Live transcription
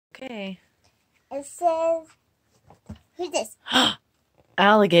Okay. It says, who's this?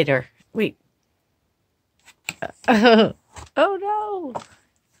 Alligator. Wait. Oh no.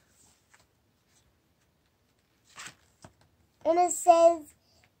 And it says,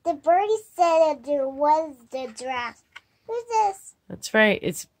 the birdie said that there was the giraffe. Who's this? That's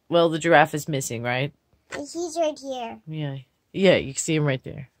right. Well, the giraffe is missing, right? He's right here. Yeah. Yeah, you can see him right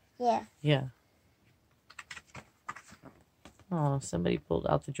there. Yeah. Yeah. Oh, somebody pulled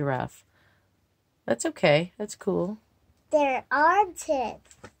out the giraffe. That's okay. That's cool. There are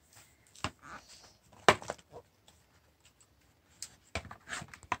tips.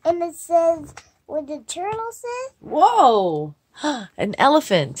 And it says, what the turtle says? Whoa! An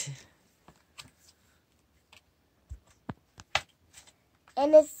elephant.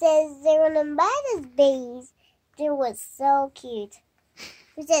 And it says they're on the mother's babies. They were so cute.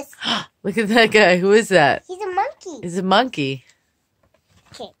 Who's this? Look at that guy. Who is that? He's a monkey. He's a monkey.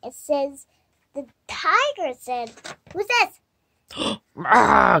 Okay, it says the tiger said, who's this? Can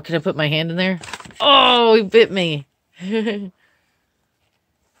I put my hand in there? Oh, he bit me.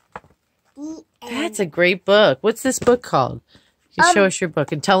 That's a great book. What's this book called? You show us your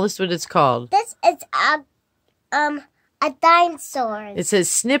book and tell us what it's called. This is a dinosaur. It says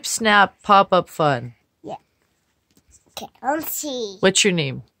Snip, Snap, Pop-Up Fun. Yeah. Okay, let's see. What's your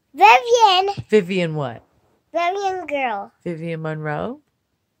name? Vivian. Vivian what? Vivian girl. Vivian Monroe?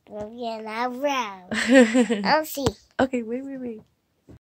 Vivian Monroe. Let's see. Okay, wait.